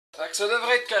Fait que ça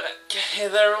devrait être correct. Hey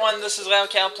there everyone, this is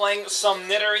Raocal playing some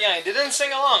Nittery. I didn't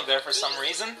sing along there for some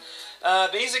reason.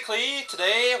 Basically,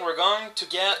 today we're going to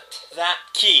get that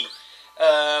key.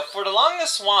 For the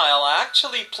longest while, I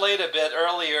actually played a bit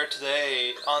earlier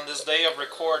today, on this day of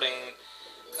recording,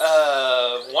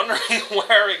 wondering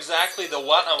where exactly the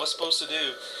what I was supposed to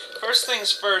do. First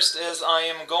things first is I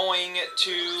am going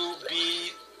to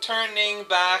be turning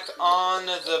back on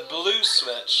the blue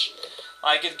switch.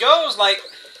 Like, it goes like...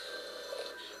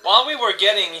 While we were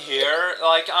getting here,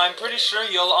 like, I'm pretty sure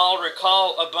you'll all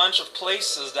recall a bunch of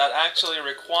places that actually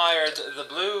required the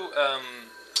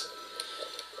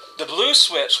blue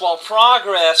switch. While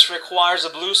progress requires a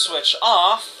blue switch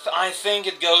off, I think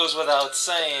it goes without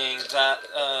saying that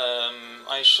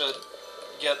I should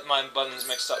get my buttons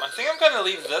mixed up. I think I'm going to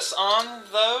leave this on,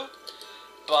 though,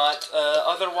 but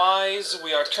otherwise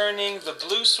we are turning the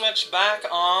blue switch back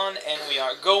on and we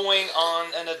are going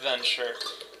on an adventure.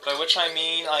 By which I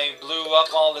mean I blew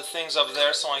up all the things up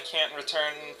there, so I can't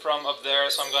return from up there,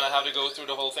 so I'm going to have to go through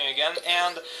the whole thing again.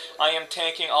 And I am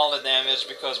tanking all the damage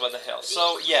because what the hell.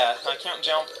 So yeah, I can't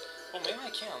jump. Oh, maybe I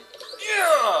can.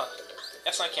 Yeah!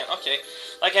 Yes, I can. Okay.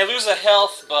 Like, I lose a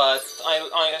health, but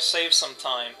I save some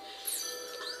time.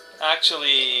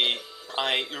 Actually,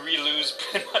 I re-lose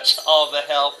pretty much all the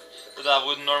health that I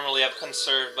would normally have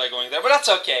conserved by going there, but that's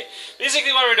okay.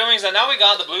 Basically what we're doing is that now we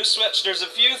got the blue switch, there's a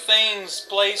few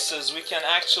places we can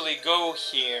actually go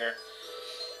here.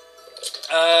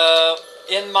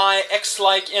 In my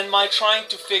trying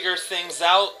to figure things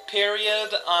out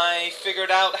period, I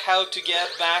figured out how to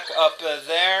get back up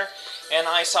there, and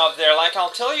I saw up there. Like, I'll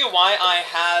tell you why I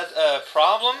had a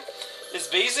problem. Is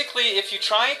basically if you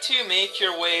try to make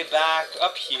your way back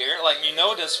up here, like, you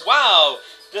notice, wow,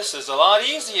 this is a lot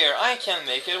easier. I can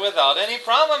make it without any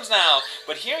problems now.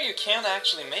 But here you can't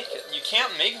actually make it. You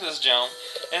can't make this jump.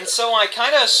 And so I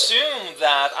kind of assumed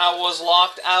that I was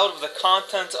locked out of the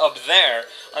content up there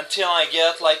until I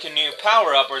get like a new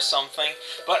power-up or something.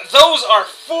 But those are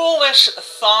foolish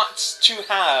thoughts to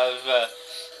have,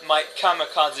 my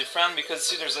kamikaze friend, because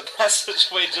see, there's a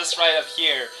passageway just right up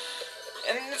here.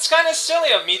 And it's kind of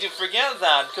silly of me to forget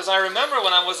that, because I remember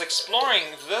when I was exploring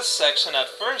this section at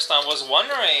first, I was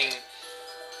wondering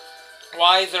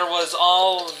why there was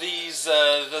all these,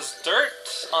 this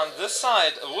dirt on this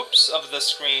side, whoops, of the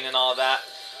screen and all that.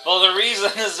 Well, the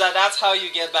reason is that that's how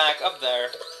you get back up there.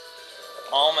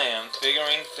 Oh man,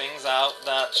 figuring things out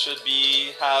that should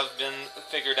have been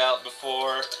figured out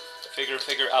before. Figure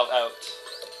out.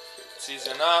 It's easy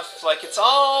enough, like, it's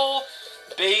all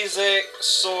basic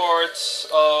sort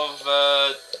of,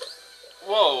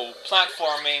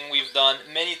 platforming we've done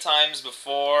many times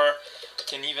before.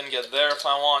 Can even get there if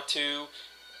I want to.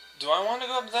 Do I want to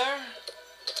go up there?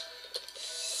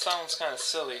 Sounds kind of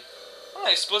silly. Oh,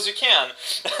 I suppose you can.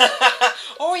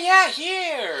 Oh yeah,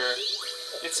 here!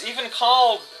 It's even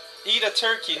called Eat a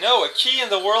Turkey. No, a key in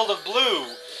the world of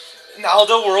blue. Now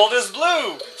the world is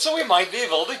blue, so we might be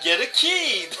able to get a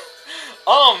key.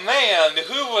 Oh man,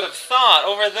 who would have thought?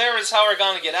 Over there is how we're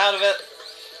gonna get out of it.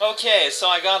 Okay, so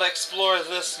I gotta explore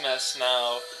this mess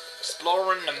now.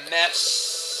 Exploring the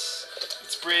mess.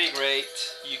 It's pretty great.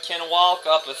 You can walk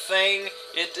up a thing.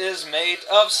 It is made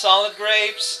of solid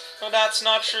grapes. No, that's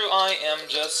not true. I am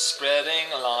just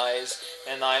spreading lies.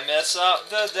 And I mess up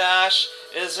the dash.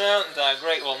 Isn't that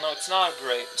great? Well, no, it's not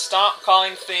great. Stop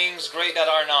calling things great that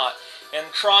are not. And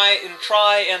try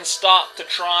and stop to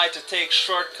try to take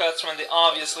shortcuts when they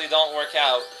obviously don't work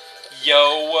out.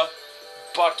 Yo,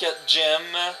 Bucket Jim,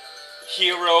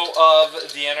 hero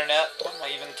of the internet. What am I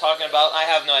even talking about? I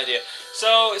have no idea.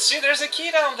 So, see, there's a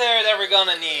key down there that we're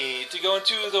gonna need to go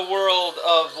into the world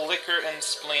of liquor and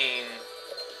spleen.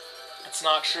 It's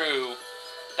not true.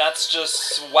 That's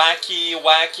just wacky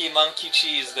monkey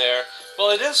cheese there. Well,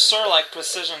 it is sort of like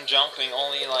precision jumping,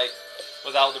 only like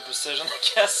without the precision, I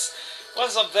guess.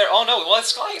 What's up there? Oh no, well,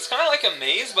 it's kind of like a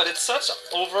maze, but it's such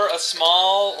over a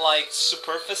small, like,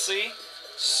 superficie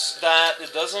that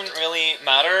it doesn't really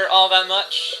matter all that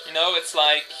much. You know, it's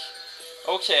like,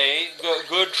 okay,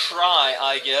 good try,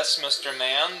 I guess, Mr.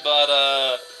 Man, but,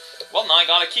 well, now I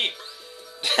got a key.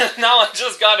 Now I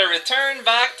just gotta return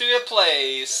back to the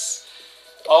place.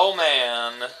 Oh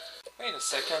man. Wait a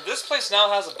second, this place now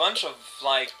has a bunch of,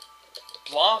 like,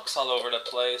 blocks all over the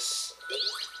place.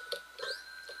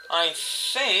 I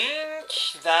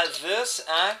think that this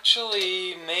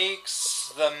actually makes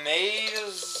the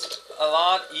maze a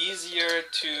lot easier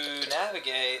to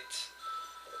navigate.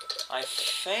 I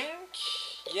think?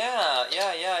 Yeah.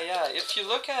 If you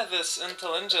look at this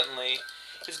intelligently,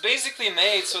 it's basically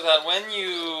made so that when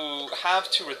you have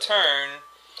to return,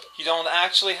 you don't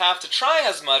actually have to try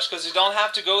as much, because you don't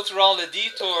have to go through all the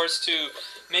detours to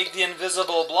make the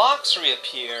invisible blocks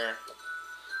reappear.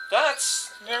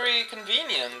 That's very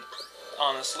convenient,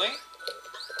 honestly.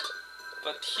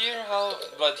 But here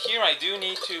I do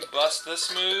need to bust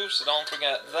this move, so don't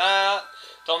forget that.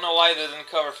 Don't know why they didn't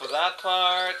cover for that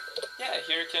part. Yeah,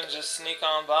 here you can just sneak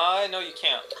on by. No, you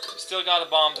can't. You still gotta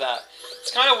bomb that.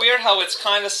 It's kind of weird how it's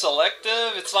kind of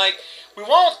selective. It's like, we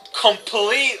won't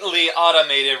completely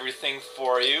automate everything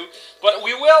for you, but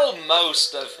we will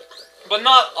most of it. But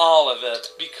not all of it,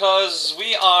 because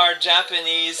we are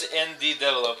Japanese indie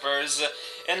developers,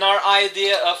 and our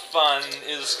idea of fun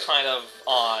is kind of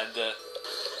odd, to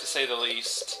say the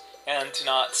least, and to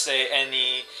not say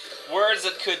any words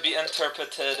that could be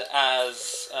interpreted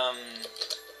as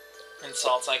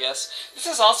insults, I guess. This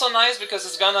is also nice because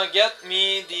it's gonna get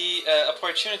me the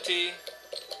opportunity.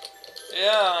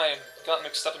 Yeah, I got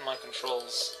mixed up in my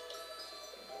controls.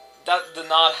 That did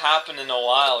not happen in a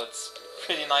while. It's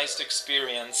pretty nice to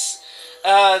experience.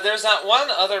 There's that one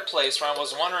other place where I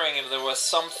was wondering if there was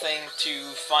something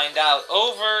to find out.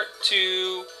 Over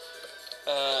to,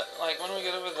 like, when we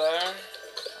get over there?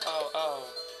 Oh.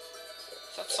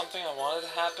 Is that something I wanted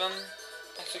to happen?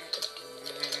 I think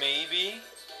maybe.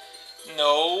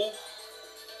 No,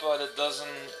 but it doesn't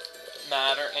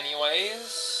matter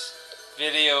anyways.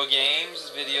 Video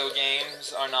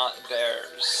games are not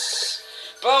bears.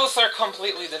 Both are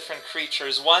completely different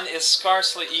creatures. One is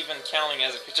scarcely even counting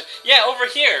as a creature. Yeah, over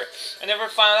here! I never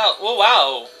found out. Oh,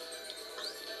 wow.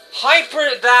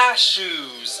 Hyper Dash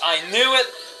shoes! I knew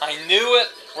it!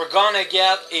 We're gonna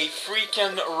get a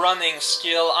freaking running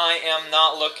skill. I am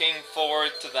not looking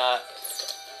forward to that.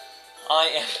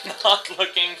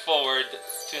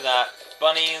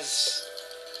 Bunnies.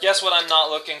 Guess what I'm not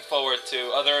looking forward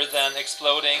to, other than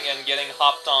exploding and getting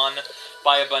hopped on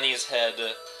by a bunny's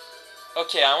head.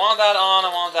 Okay, I want that on, I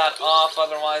want that off,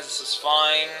 otherwise this is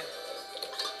fine.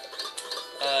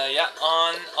 Yeah,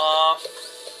 on, off.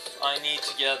 I need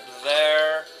to get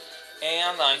there.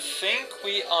 And I think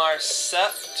we are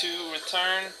set to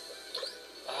return.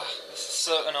 This is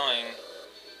so annoying.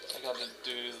 I gotta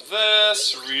do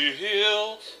this,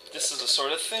 reheal. This is the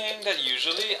sort of thing that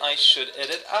usually I should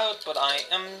edit out, but I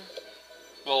am...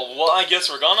 Well, I guess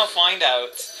we're gonna find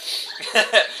out.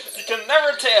 You can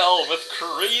never tell with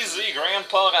crazy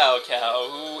Grandpa raocow,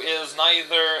 who is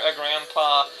neither a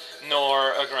grandpa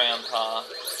nor a grandpa.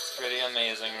 It's pretty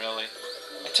amazing, really.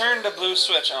 I turned the blue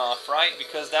switch off, right?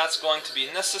 Because that's going to be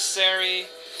necessary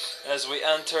as we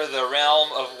enter the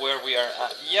realm of where we are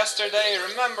at yesterday.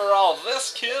 Remember all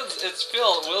this, kids? It's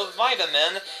filled with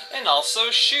vitamin and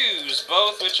also shoes,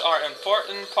 both which are an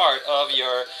important part of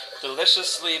your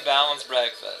deliciously balanced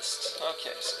breakfast.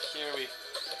 Okay, so here we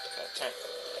gotta turn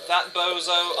that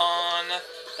bozo on.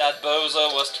 That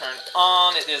bozo was turned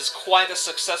on. It is quite a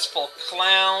successful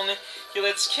clown. He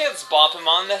lets kids bop him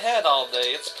on the head all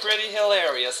day. It's pretty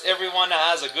hilarious. Everyone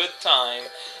has a good time,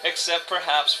 except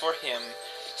perhaps for him.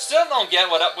 Still don't get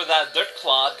what up with that dirt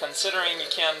clod, considering you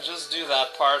can just do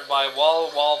that part by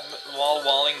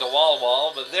wall-walling the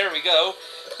wall, but there we go.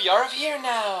 We are up here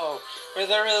now, where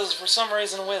there is, for some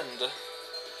reason, wind.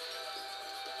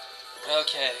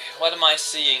 Okay, what am I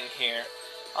seeing here?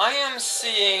 I am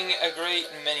seeing a great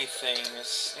many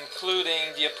things,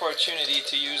 including the opportunity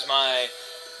to use my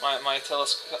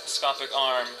telescopic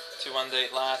arm to one day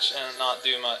latch and not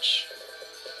do much.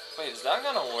 Wait, is that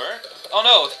gonna work? Oh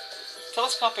no!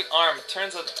 Telescopic arm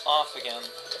turns it off again.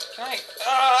 Can I...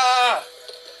 Ah!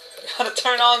 Gotta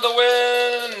turn on the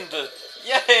wind!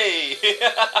 Yay!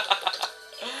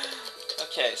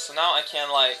 Okay, so now I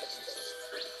can, like...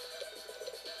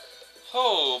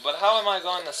 Oh, but how am I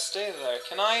going to stay there?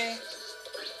 Can I...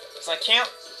 Because I can't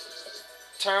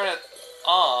turn it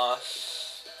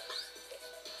off.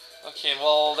 Okay,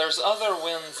 well, there's other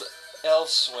winds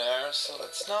elsewhere, so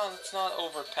let's not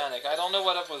over panic. I don't know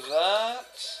what up with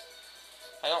that.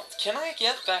 Can I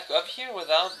get back up here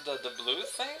without the blue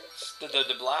things?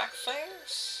 The black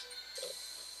things?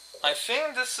 I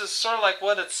think this is sort of like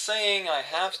what it's saying I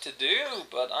have to do,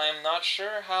 but I'm not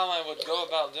sure how I would go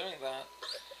about doing that.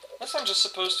 Unless I'm just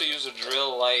supposed to use a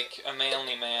drill like a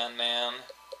manly man.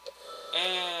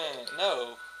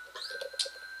 No.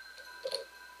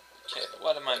 Okay,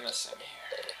 what am I missing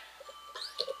here?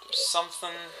 There's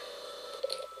something...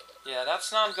 Yeah,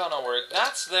 that's not gonna work.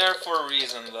 That's there for a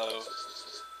reason, though.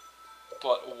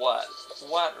 But what?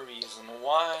 What reason?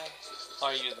 Why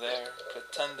are you there,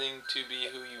 pretending to be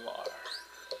who you are?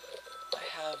 I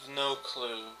have no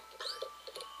clue.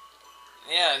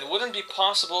 Yeah, it wouldn't be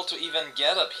possible to even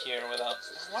get up here without...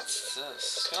 What's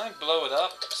this? Can I blow it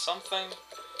up? Something?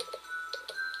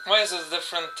 Why is it a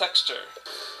different texture?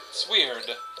 It's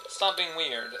weird. Stop being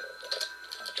weird.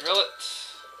 Drill it.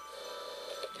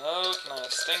 No. Can I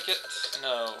stink it?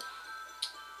 No.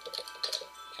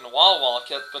 Can wall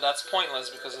walk it, but that's pointless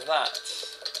because of that.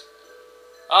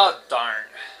 Ah, darn.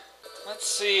 Let's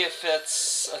see if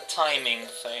it's a timing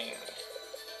thing.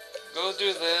 Go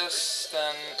do this,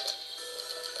 then...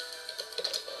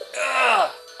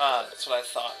 that's what I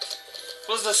thought. It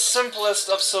was the simplest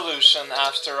of solution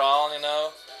after all, you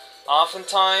know?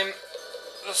 Oftentimes,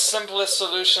 the simplest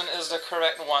solution is the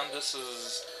correct one. This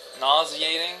is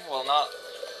nauseating. Well,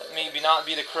 maybe not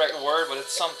be the correct word, but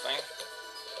it's something.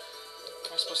 What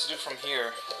am I supposed to do from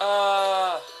here?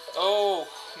 Oh,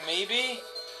 maybe?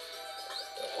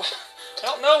 I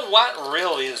don't know what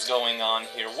really is going on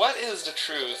here. What is the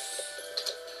truth?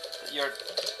 That you're...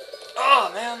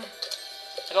 Oh, man.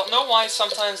 I don't know why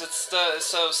sometimes it's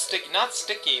so sticky. Not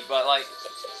sticky, but like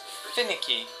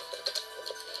finicky.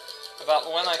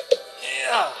 About when I...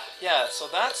 Yeah, so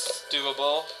that's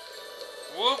doable.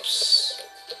 Whoops.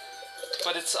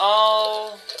 But it's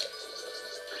all...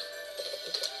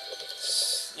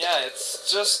 Yeah,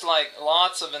 it's just like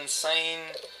lots of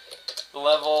insane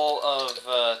level of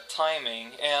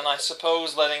timing, and I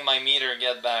suppose letting my meter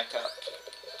get back up.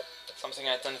 Something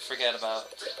I tend to forget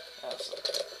about. Yeah, so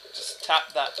just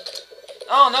tap that.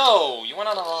 Oh no! You went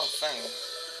on the wrong thing.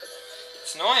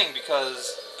 It's annoying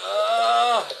because...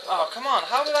 oh, come on.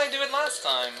 How did I do it last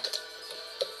time?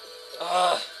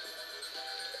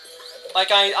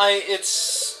 Like,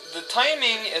 it's... The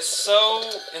timing is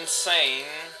so insane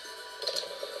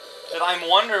that I'm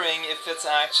wondering if it's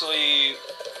actually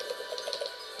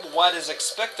what is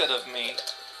expected of me.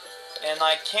 And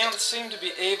I can't seem to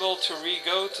be able to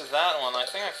re-go to that one. I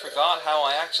think I forgot how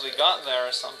I actually got there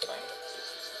or something.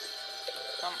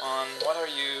 Come on, what are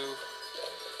you?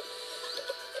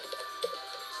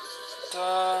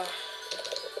 But,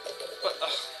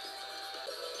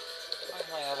 why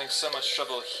am I having so much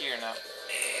trouble here now?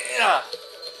 Yeah.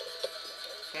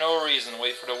 No reason.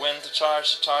 Wait for the wind to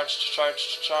charge, to charge.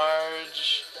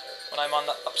 When I'm on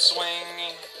the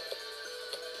upswing.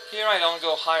 Here I don't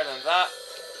go higher than that.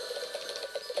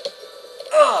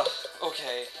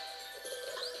 Okay.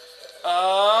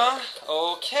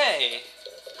 Okay.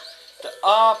 The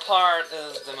part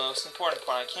is the most important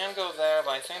part. I can't go there,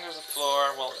 but I think there's a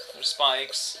floor. Well, there's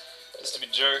spikes. Just to be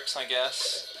jerks, I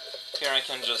guess. Here I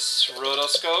can just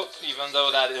rotoscope, even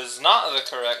though that is not the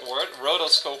correct word.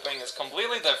 Rotoscoping is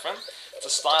completely different. It's a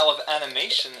style of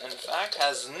animation, in fact.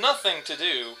 Has nothing to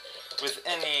do with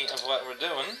any of what we're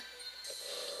doing.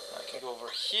 I can go over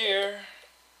here.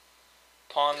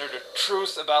 Ponder the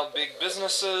truth about big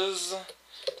businesses.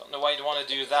 Don't know why you'd want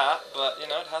to do that, but, you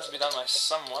know, it has to be done by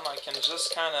someone. I can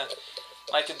just kind of...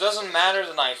 Like, it doesn't matter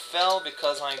that I fell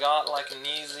because I got, like, an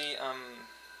easy, I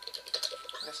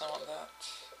guess I want that.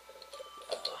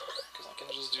 Because I can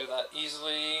just do that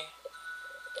easily.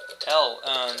 Hell,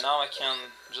 now I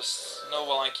can just... No,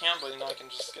 well, I can, but, you know, I can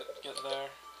just get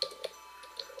there.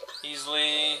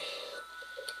 Easily.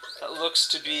 That looks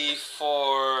to be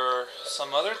for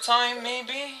some other time,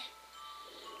 maybe?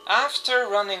 After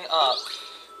running up.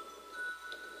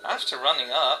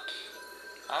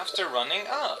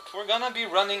 We're gonna be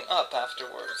running up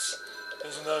afterwards.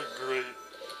 Isn't that great?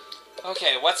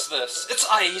 Okay, what's this? It's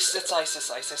ice! It's ice.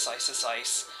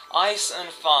 Ice and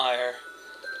fire.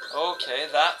 Okay,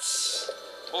 that's...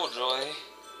 Oh joy.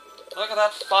 Look at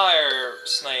that fire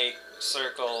snake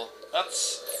circle.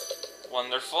 That's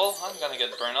wonderful. I'm gonna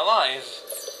get burned alive.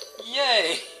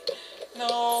 Yay!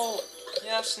 No!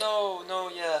 Yes, no, no,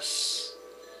 yes.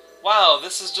 Wow,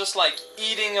 this is just like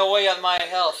eating away at my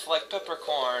health, like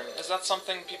peppercorn. Is that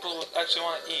something people would actually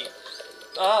want to eat?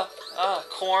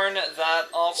 Corn that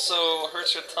also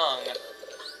hurts your tongue.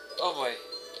 Oh boy.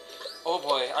 Oh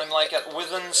boy, I'm like at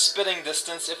within spitting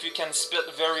distance if you can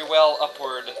spit very well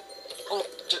upward. Oh,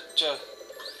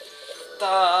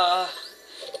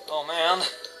 oh man.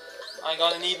 I'm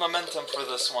gonna need momentum for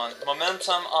this one.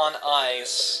 Momentum on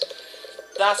ice.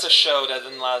 That's a show that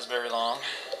didn't last very long.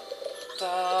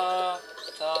 Da,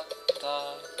 da,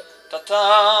 da, da,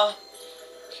 da.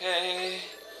 Okay.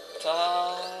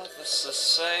 Da, this is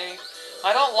safe.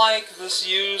 I don't like this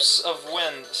use of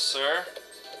wind, sir.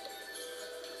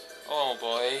 Oh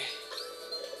boy.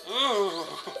 Ooh.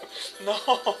 No.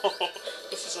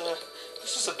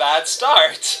 This is a bad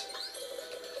start.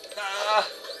 I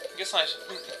guess I should...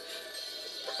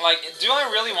 Like, do I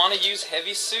really want to use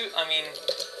heavy suit? I mean,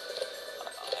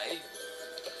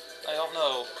 I don't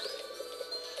know.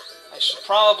 I should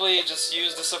probably just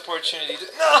use this opportunity to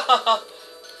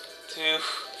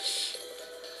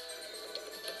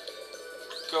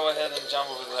go ahead and jump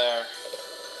over there.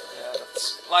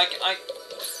 It's like I.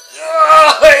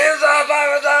 He's a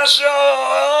paradise!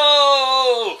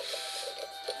 Oh!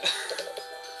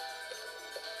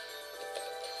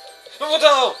 Oh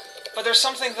no! But there's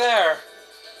something there.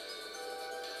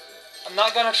 I'm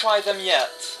not gonna try them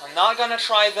yet. I'm not gonna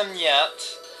try them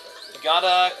yet. You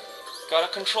gotta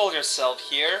control yourself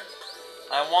here.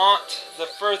 I want the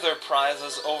further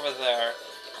prizes over there.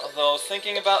 Although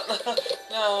thinking about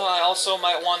no, I also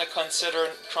might want to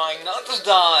consider trying not to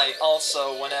die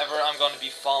also whenever I'm going to be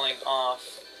falling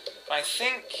off. I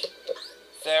think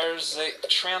there's a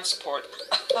transport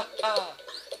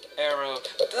arrow.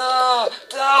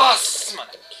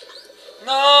 Smack.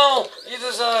 No, it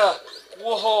is a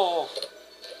whoa.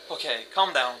 Okay,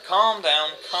 calm down, calm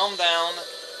down, calm down,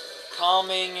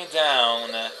 calming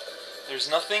down. There's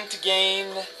nothing to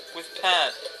gain with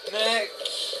panic.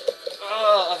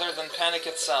 Other than panic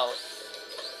itself.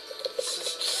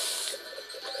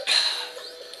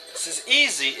 This is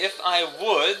easy if I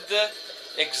would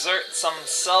exert some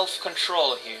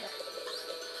self-control here.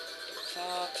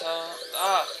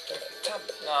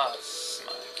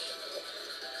 Smack.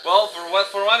 Well,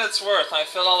 for what it's worth, I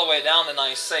fell all the way down and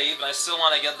I saved, and I still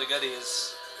want to get the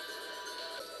goodies.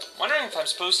 I'm wondering if I'm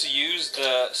supposed to use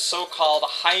the so-called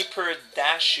hyper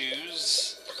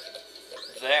dashes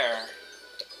there.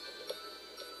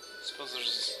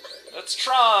 Let's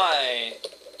try!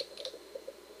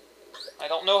 I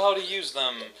don't know how to use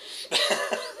them.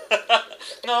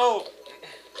 No!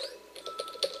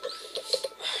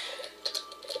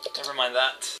 Never mind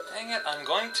that. Dang it, I'm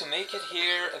going to make it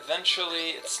here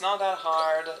eventually. It's not that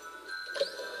hard.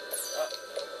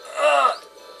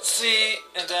 See?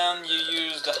 And then you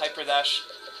use the hyper dash.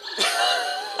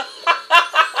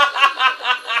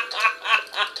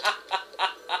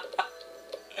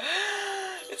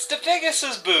 It's the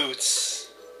Pegasus boots.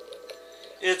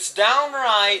 It's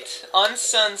downright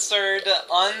uncensored,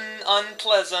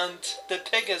 unpleasant. The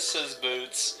Pegasus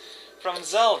boots from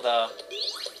Zelda.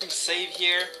 You save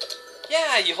here.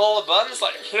 Yeah, you hold a button. It's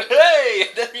like hey,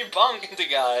 and then you bonk into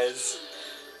guys.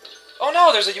 Oh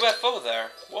no, there's a UFO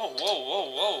there. Whoa, whoa, whoa,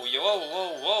 whoa, whoa,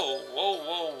 whoa, whoa,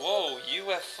 whoa, whoa,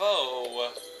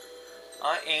 UFO.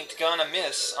 I ain't gonna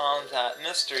miss on that,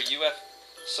 Mr. UFO.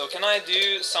 So can I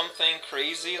do something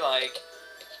crazy like...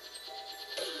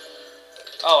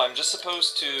 Oh, I'm just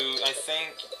supposed to, I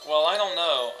think... Well, I don't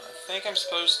know. I think I'm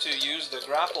supposed to use the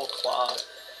grapple claw.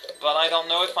 But I don't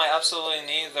know if I absolutely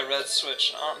need the red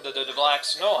switch. The black...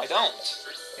 No, I don't.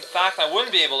 In fact, I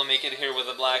wouldn't be able to make it here with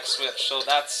the black switch. So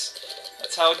that's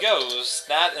how it goes.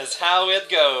 That is how it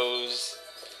goes.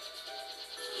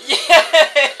 Yeah!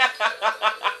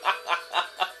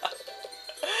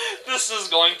 This is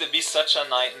going to be such a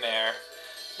nightmare.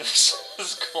 This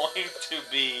is going to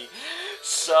be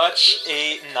such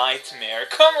a nightmare.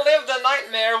 Come live the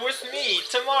nightmare with me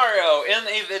tomorrow in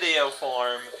a video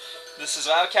form. This is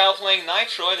Cow playing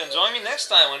Nitroid, and join me next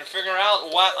time when I figure out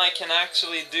what I can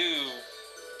actually do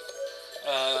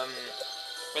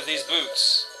with these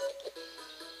boots.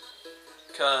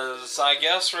 Because I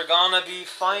guess we're gonna be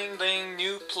finding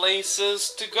new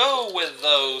places to go with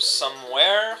those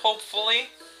somewhere, hopefully.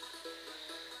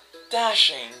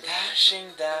 Dashing,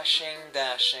 dashing, dashing,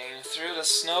 dashing, through the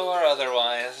snow or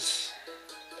otherwise.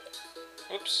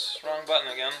 Oops, wrong button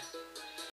again.